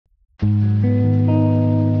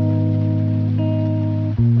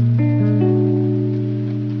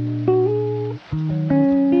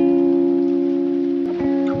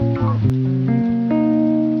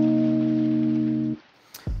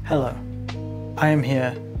I am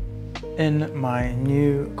here in my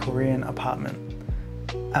new Korean apartment.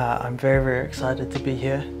 I'm very excited to be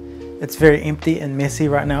here. It's very empty and messy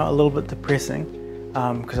right now, a little bit depressing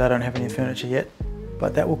because I don't have any furniture yet,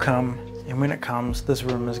 but that will come, and when it comes this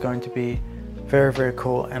room is going to be very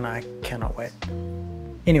cool and I cannot wait.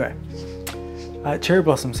 Anyway, cherry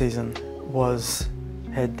blossom season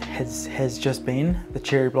has just been. The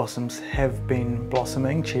cherry blossoms have been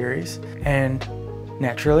blossoming cherries, and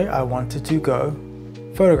naturally I wanted to go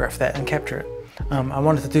photograph that and capture it. I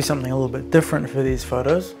wanted to do something a little bit different for these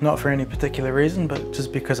photos, not for any particular reason, but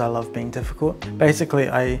just because I love being difficult. Basically,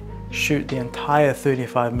 I shoot the entire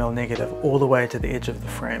 35mm negative all the way to the edge of the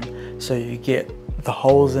frame, so you get the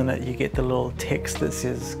holes in it, you get the little text that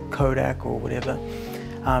says Kodak or whatever.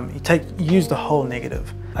 You use the whole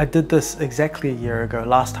negative. I did this exactly a year ago,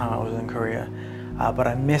 last time I was in Korea, but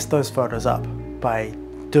I messed those photos up by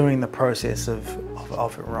doing the process of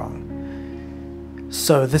it wrong.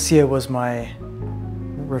 So this year was my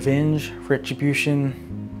revenge, retribution,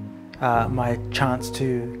 my chance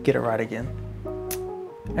to get it right again.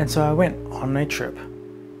 And so I went on a trip.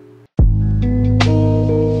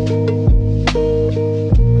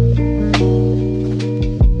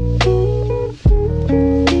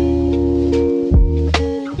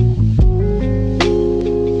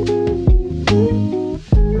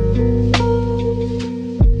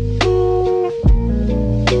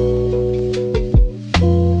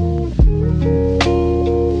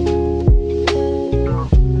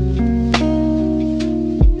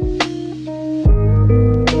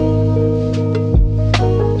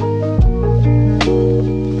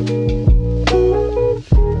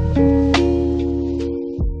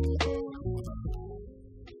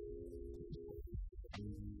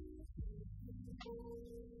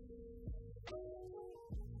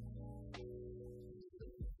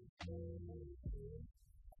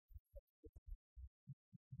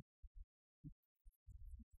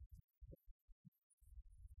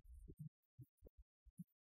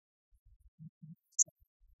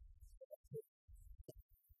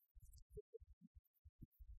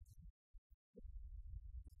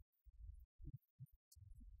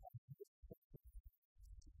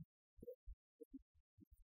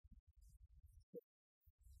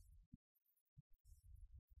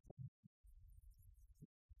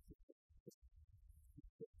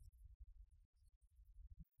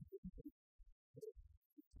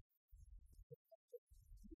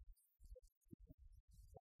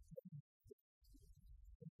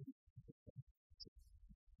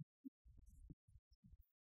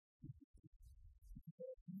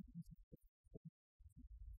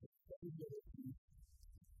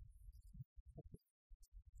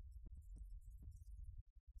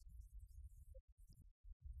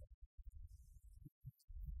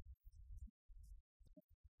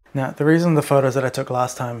 Now, the reason the photos that I took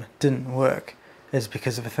last time didn't work is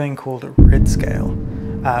because of a thing called red scale,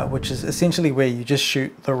 which is essentially where you just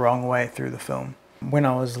shoot the wrong way through the film. When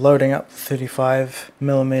I was loading up the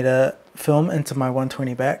 35mm film into my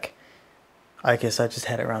 120 back, I guess I just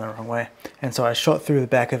had it around the wrong way. And so I shot through the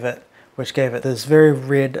back of it, which gave it this very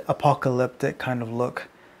red, apocalyptic kind of look,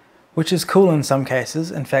 which is cool in some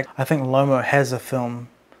cases. In fact, I think Lomo has a film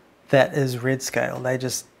that is red scale. They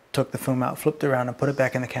just took the film out, flipped around and put it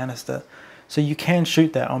back in the canister. So you can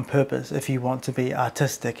shoot that on purpose if you want to be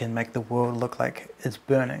artistic and make the world look like it's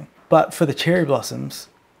burning. But for the cherry blossoms,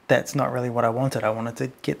 that's not really what I wanted. I wanted to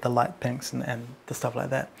get the light pinks and the stuff like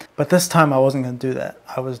that. But this time I wasn't going to do that.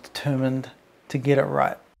 I was determined to get it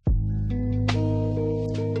right.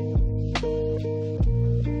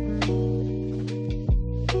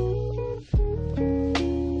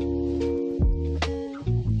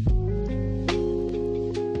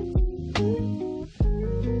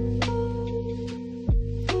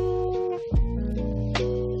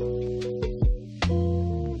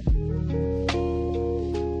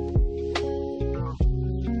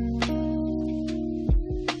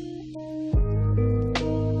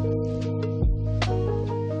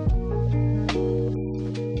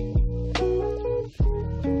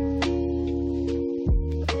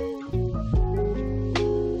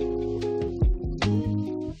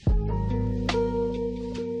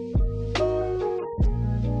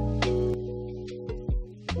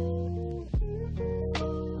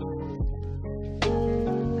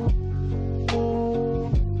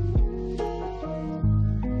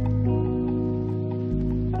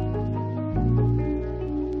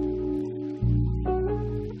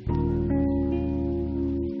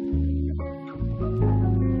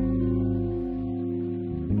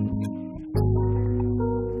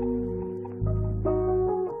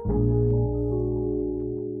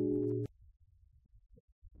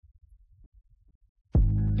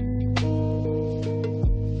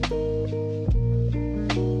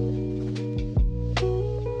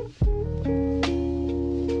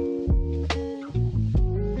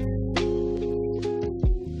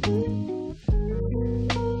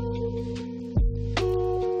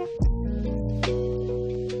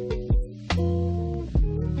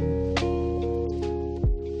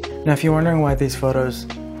 Now if you're wondering why these photos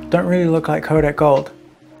don't really look like Kodak Gold,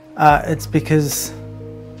 it's because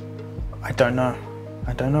I don't know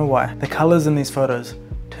why. The colors in these photos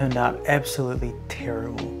turned out absolutely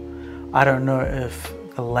terrible. I don't know if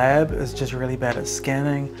the lab is just really bad at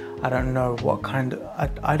scanning. I don't know what kind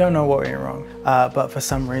of, I don't know what went wrong. But for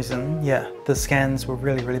some reason, yeah, the scans were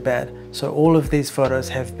really, really bad. So all of these photos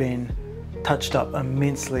have been touched up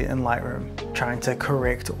immensely in Lightroom, trying to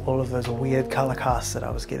correct all of those weird color casts that I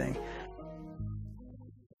was getting.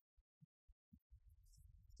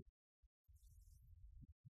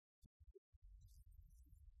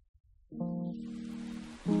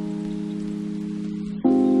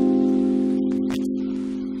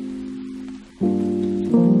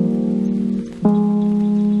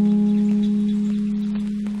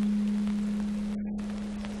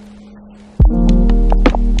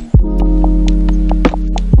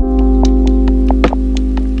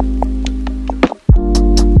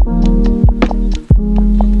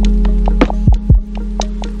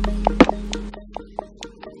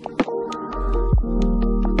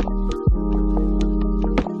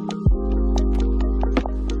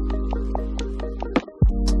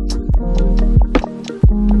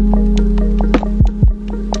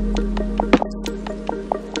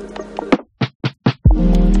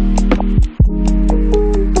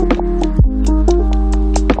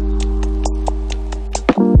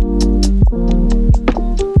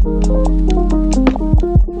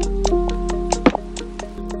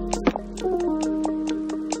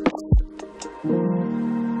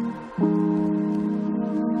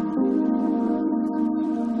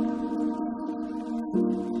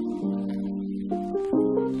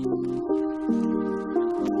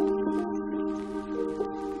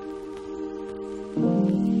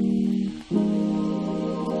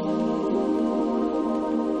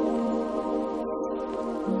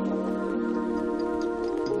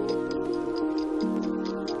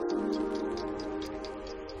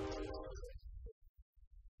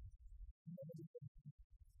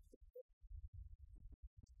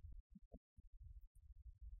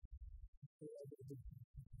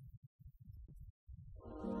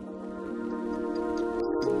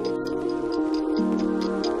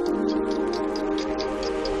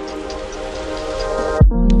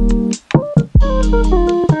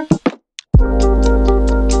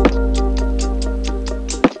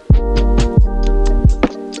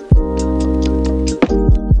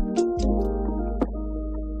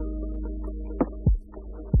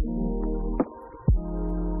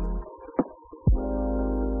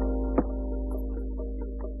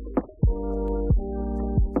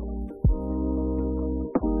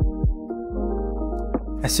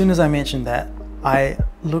 As soon as I mentioned that, I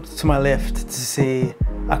looked to my left to see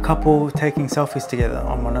a couple taking selfies together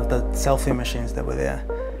on one of the selfie machines that were there.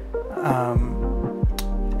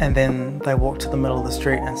 And then they walked to the middle of the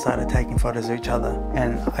street and started taking photos of each other.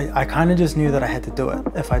 And I kind of just knew that I had to do it.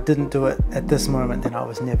 If I didn't do it at this moment, then I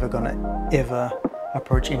was never gonna ever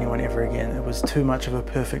approach anyone ever again. It was too much of a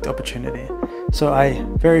perfect opportunity. So I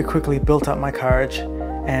very quickly built up my courage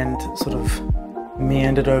and sort of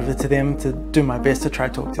meandered over to them to do my best to try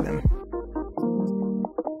to talk to them.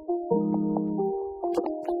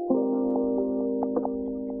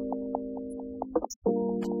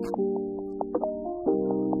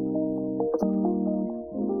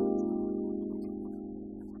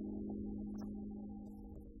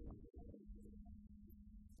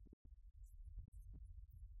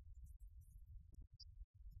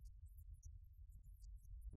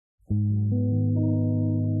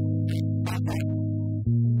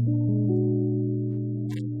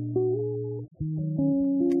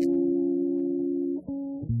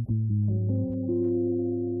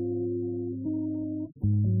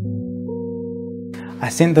 I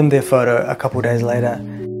sent them their photo a couple days later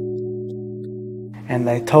and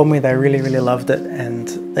they told me they really loved it and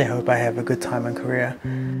they hope I have a good time in Korea.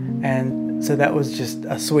 And so that was just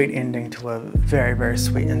a sweet ending to a very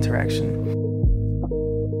sweet interaction.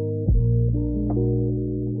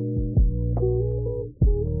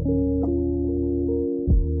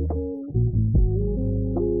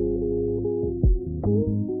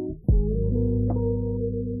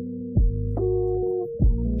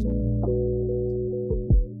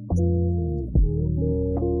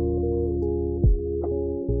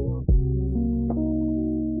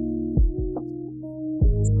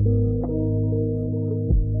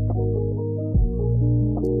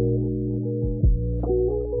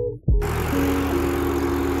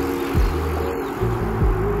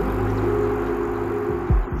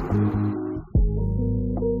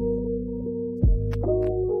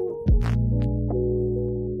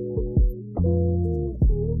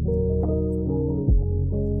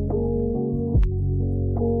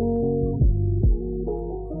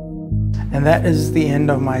 And that is the end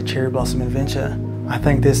of my cherry blossom adventure. I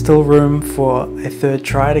think there's still room for a third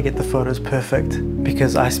try to get the photos perfect,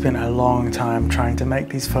 because I spent a long time trying to make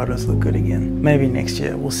these photos look good again. Maybe next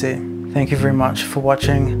year, we'll see. Thank you very much for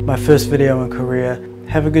watching my first video in Korea.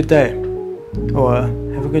 Have a good day, or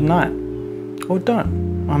have a good night, or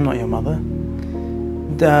don't. I'm not your mother.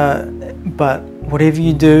 But whatever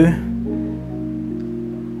you do,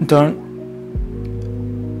 don't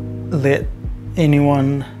let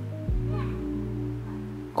anyone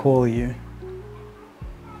call you.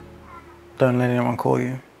 Don't let anyone call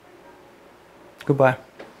you. Goodbye.